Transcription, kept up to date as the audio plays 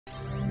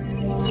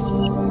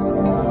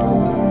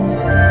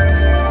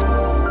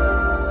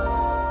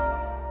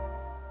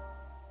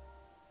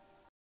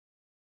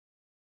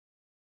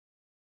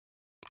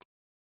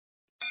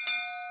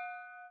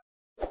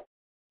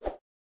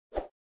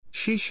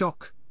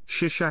Shishak,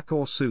 Shishak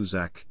or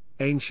Susac,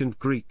 Ancient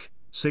Greek,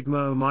 sigma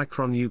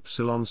omicron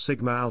upsilon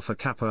sigma alpha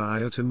kappa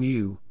iota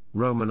mu,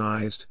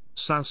 romanized,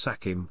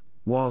 Sousakim,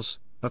 was,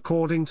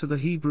 according to the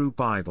Hebrew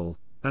Bible,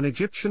 an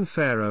Egyptian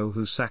pharaoh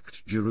who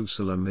sacked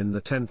Jerusalem in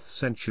the 10th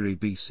century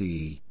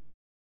BCE.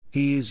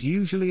 He is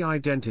usually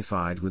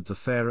identified with the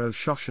pharaoh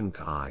Shoshenq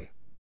I.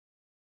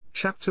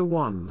 Chapter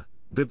 1,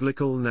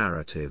 Biblical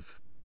Narrative.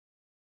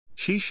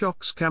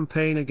 Shishak's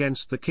campaign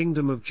against the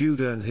kingdom of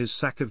Judah and his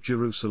sack of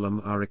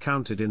Jerusalem are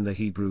recounted in the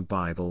Hebrew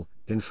Bible,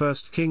 in 1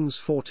 Kings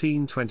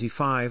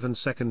 14:25 and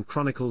 2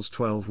 Chronicles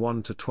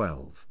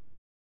 12:1-12.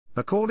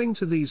 According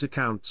to these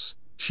accounts,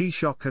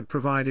 Shishak had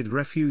provided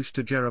refuge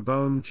to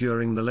Jeroboam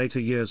during the later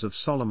years of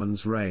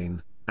Solomon's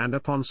reign, and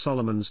upon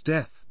Solomon's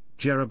death,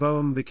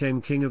 Jeroboam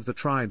became king of the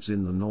tribes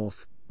in the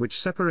north, which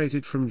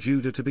separated from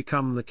Judah to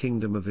become the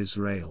kingdom of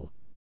Israel.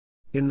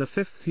 In the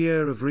 5th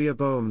year of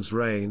Rehoboam's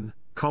reign,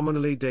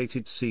 commonly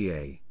dated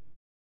ca.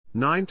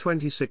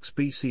 926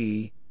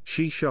 BCE,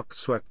 Shishak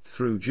swept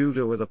through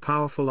Judah with a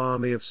powerful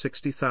army of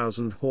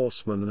 60,000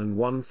 horsemen and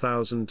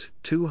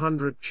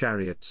 1,200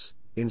 chariots,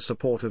 in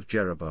support of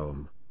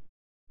Jeroboam.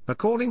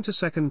 According to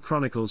 2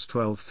 Chronicles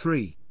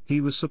 12:3,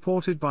 he was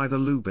supported by the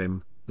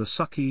Lubim, the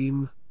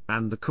Susakim,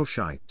 and the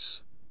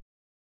Cushites.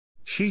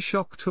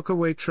 Shishak took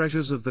away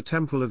treasures of the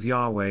temple of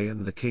Yahweh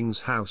and the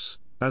king's house,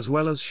 as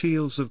well as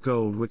shields of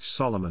gold which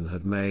Solomon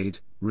had made.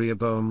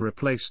 Rehoboam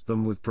replaced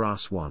them with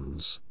brass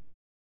ones.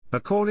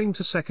 According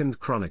to 2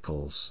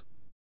 Chronicles,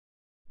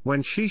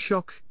 when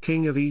Shishak,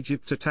 king of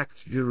Egypt,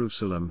 attacked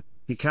Jerusalem,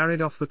 he carried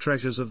off the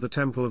treasures of the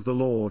temple of the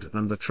Lord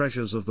and the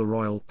treasures of the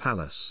royal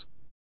palace.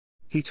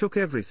 He took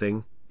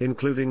everything,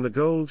 including the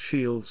gold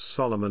shields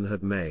Solomon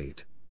had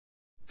made.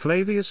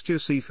 Flavius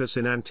Josephus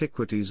in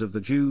Antiquities of the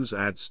Jews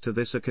adds to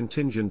this a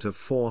contingent of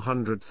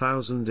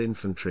 400,000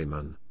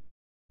 infantrymen.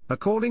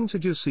 According to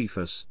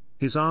Josephus,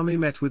 his army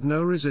met with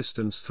no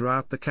resistance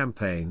throughout the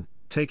campaign,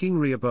 taking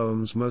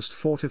Rehoboam's most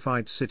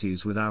fortified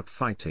cities without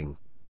fighting.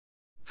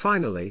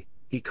 Finally,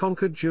 he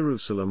conquered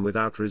Jerusalem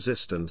without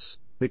resistance,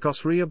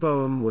 because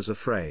Rehoboam was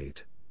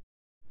afraid.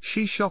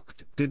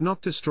 Shishak did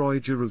not destroy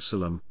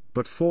Jerusalem,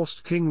 but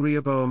forced King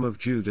Rehoboam of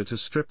Judah to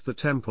strip the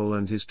temple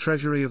and his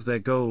treasury of their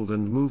gold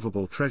and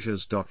movable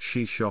treasures.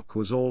 Shishak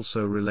was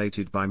also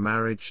related by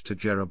marriage to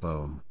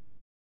Jeroboam.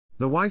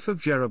 The wife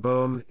of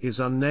Jeroboam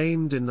is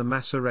unnamed in the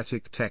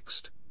Masoretic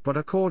text, but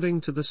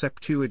according to the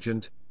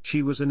Septuagint,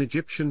 she was an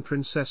Egyptian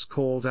princess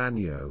called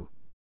Anio.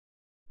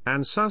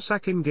 And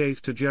Susakim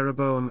gave to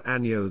Jeroboam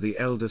Anio, the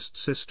eldest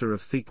sister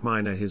of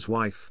Thekmina his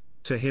wife,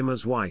 to him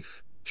as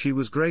wife. She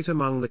was great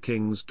among the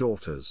king's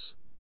daughters.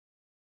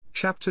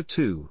 Chapter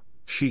 2,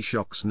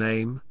 Shishak's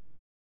name.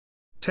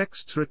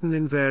 Texts written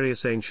in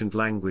various ancient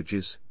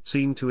languages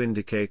seem to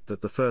indicate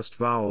that the first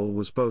vowel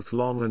was both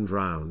long and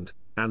round,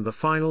 and the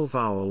final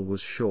vowel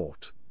was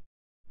short.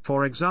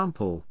 For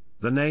example,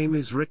 the name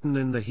is written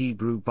in the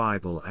Hebrew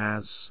Bible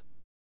as.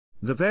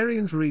 The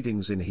variant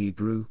readings in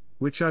Hebrew,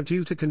 which are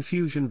due to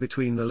confusion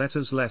between the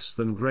letters less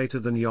than greater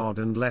than yod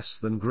and less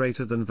than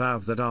greater than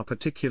vav that are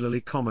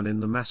particularly common in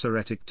the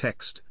Masoretic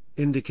text,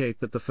 indicate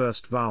that the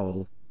first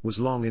vowel was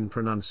long in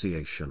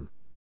pronunciation.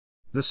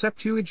 The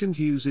Septuagint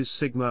uses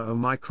sigma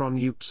omicron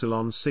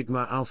upsilon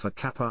sigma alpha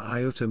kappa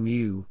iota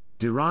mu,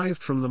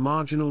 derived from the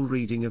marginal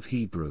reading of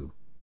Hebrew.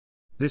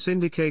 This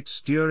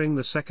indicates during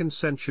the 2nd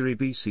century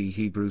BC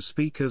Hebrew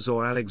speakers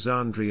or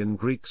Alexandrian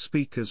Greek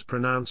speakers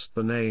pronounced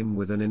the name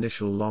with an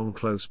initial long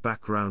close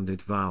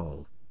back-rounded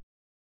vowel.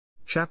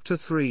 Chapter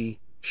 3,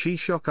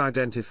 Shishak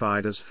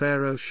identified as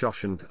Pharaoh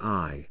Shoshenq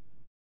I.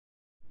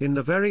 In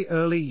the very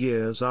early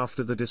years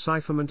after the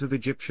decipherment of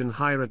Egyptian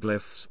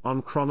hieroglyphs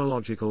on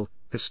chronological,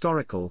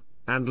 historical,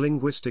 and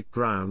linguistic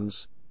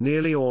grounds,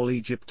 nearly all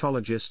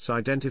Egyptologists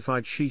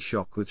identified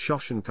Shishak with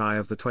Shoshenq I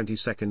of the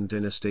 22nd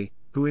dynasty,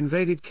 who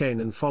invaded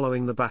Canaan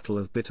following the Battle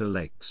of Bitter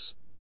Lakes.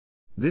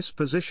 This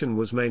position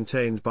was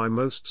maintained by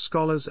most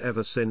scholars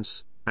ever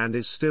since, and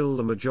is still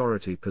the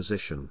majority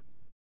position.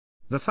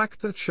 The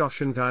fact that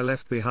Shoshenq I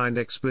left behind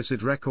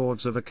explicit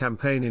records of a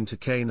campaign into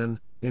Canaan,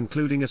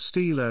 including a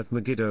stele at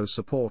Megiddo,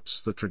 supports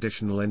the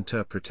traditional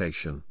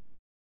interpretation.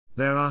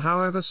 There are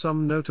however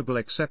some notable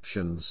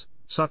exceptions,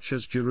 such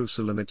as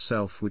Jerusalem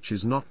itself, which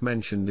is not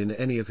mentioned in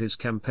any of his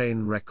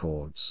campaign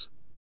records.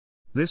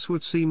 This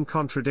would seem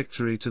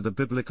contradictory to the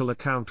biblical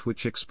account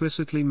which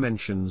explicitly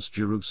mentions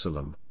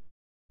Jerusalem.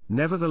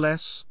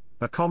 Nevertheless,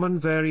 a common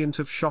variant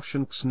of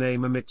Shoshenq's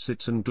name omits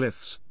its and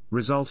glyphs,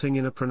 resulting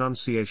in a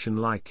pronunciation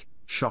like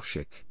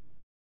Shoshik.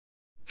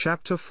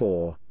 Chapter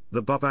 4,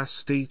 The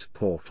Bubastite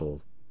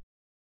Portal.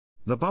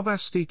 The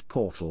Bubastite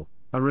Portal,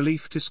 a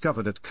relief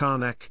discovered at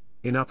Karnak,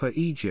 in Upper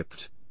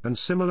Egypt, and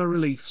similar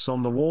reliefs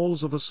on the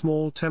walls of a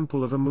small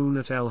temple of Amun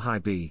at El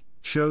Hibi,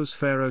 shows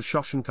Pharaoh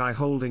Shoshenq I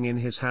holding in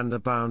his hand a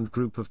bound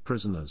group of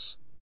prisoners.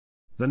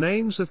 The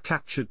names of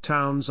captured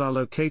towns are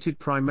located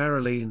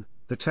primarily in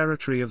the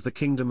territory of the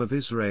Kingdom of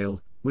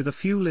Israel, with a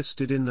few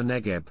listed in the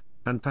Negeb,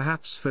 and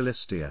perhaps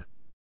Philistia.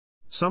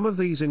 Some of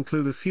these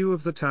include a few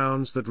of the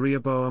towns that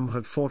Rehoboam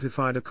had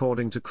fortified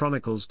according to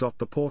Chronicles.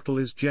 The portal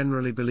is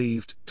generally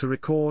believed to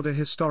record a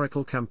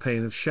historical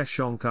campaign of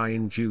Shoshenq I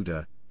in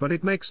Judah, but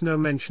it makes no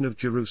mention of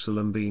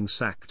Jerusalem being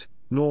sacked,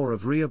 nor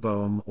of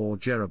Rehoboam or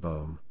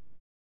Jeroboam.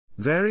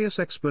 Various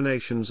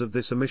explanations of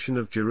this omission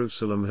of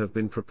Jerusalem have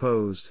been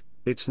proposed.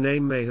 Its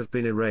name may have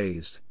been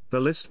erased,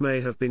 the list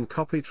may have been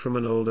copied from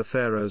an older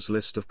pharaoh's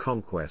list of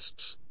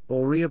conquests,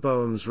 or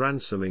Rehoboam's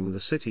ransoming the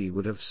city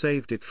would have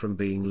saved it from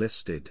being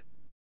listed.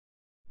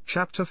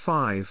 Chapter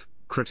 5,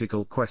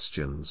 Critical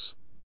Questions.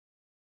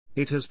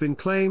 It has been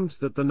claimed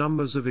that the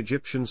numbers of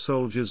Egyptian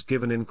soldiers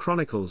given in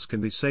Chronicles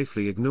can be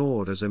safely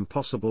ignored as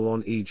impossible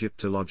on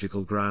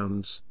Egyptological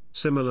grounds.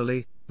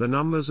 Similarly, the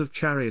numbers of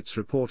chariots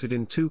reported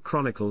in 2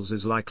 Chronicles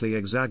is likely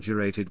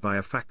exaggerated by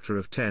a factor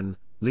of 10,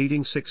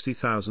 leading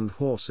 60,000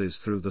 horses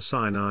through the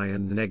Sinai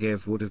and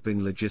Negev would have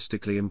been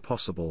logistically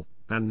impossible,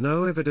 and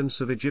no evidence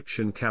of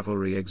Egyptian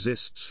cavalry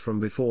exists from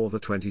before the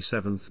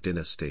 27th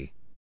dynasty.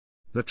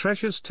 The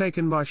treasures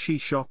taken by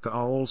Shishak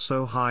are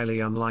also highly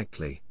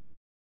unlikely.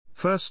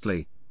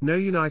 Firstly, no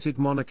united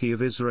monarchy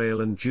of Israel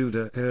and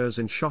Judah occurs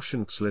in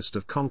Shoshenq's list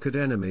of conquered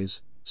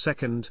enemies.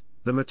 Second,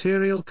 the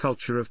material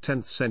culture of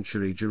 10th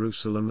century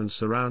Jerusalem and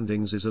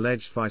surroundings is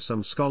alleged by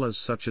some scholars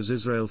such as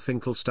Israel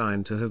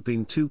Finkelstein to have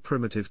been too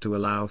primitive to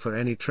allow for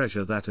any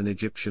treasure that an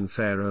Egyptian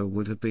pharaoh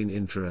would have been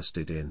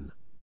interested in.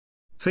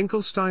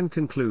 Finkelstein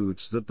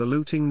concludes that the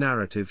looting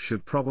narrative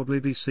should probably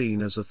be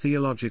seen as a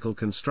theological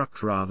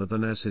construct rather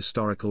than as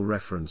historical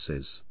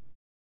references.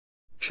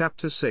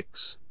 Chapter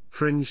 6,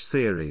 Fringe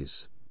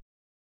Theories.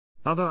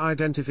 Other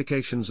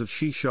identifications of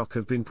Shishak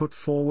have been put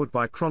forward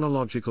by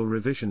chronological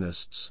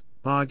revisionists,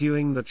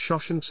 arguing that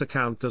Shoshenq's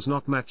account does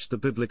not match the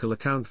biblical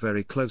account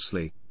very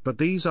closely, but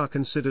these are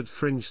considered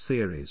fringe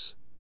theories.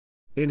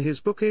 In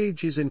his book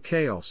Ages in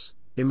Chaos,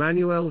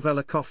 Emanuel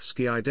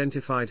Velikovsky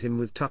identified him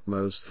with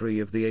Thutmose III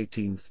of the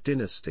 18th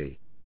dynasty.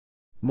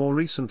 More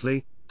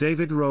recently,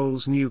 David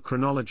Roll's New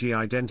Chronology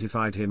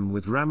identified him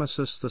with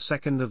Ramesses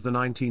II of the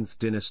 19th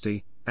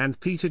dynasty, and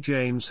Peter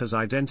James has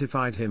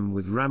identified him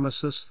with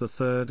Ramesses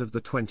III of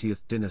the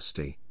 20th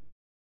dynasty.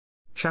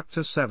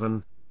 Chapter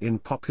 7, In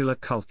Popular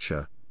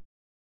Culture.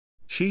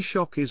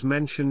 Shishak is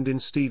mentioned in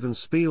Steven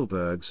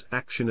Spielberg's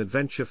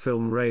action-adventure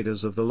film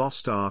Raiders of the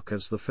Lost Ark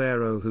as the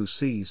pharaoh who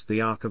seized the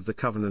Ark of the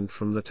Covenant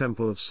from the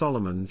Temple of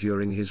Solomon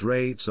during his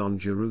raids on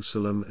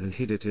Jerusalem and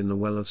hid it in the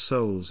Well of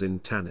Souls in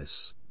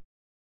Tanis.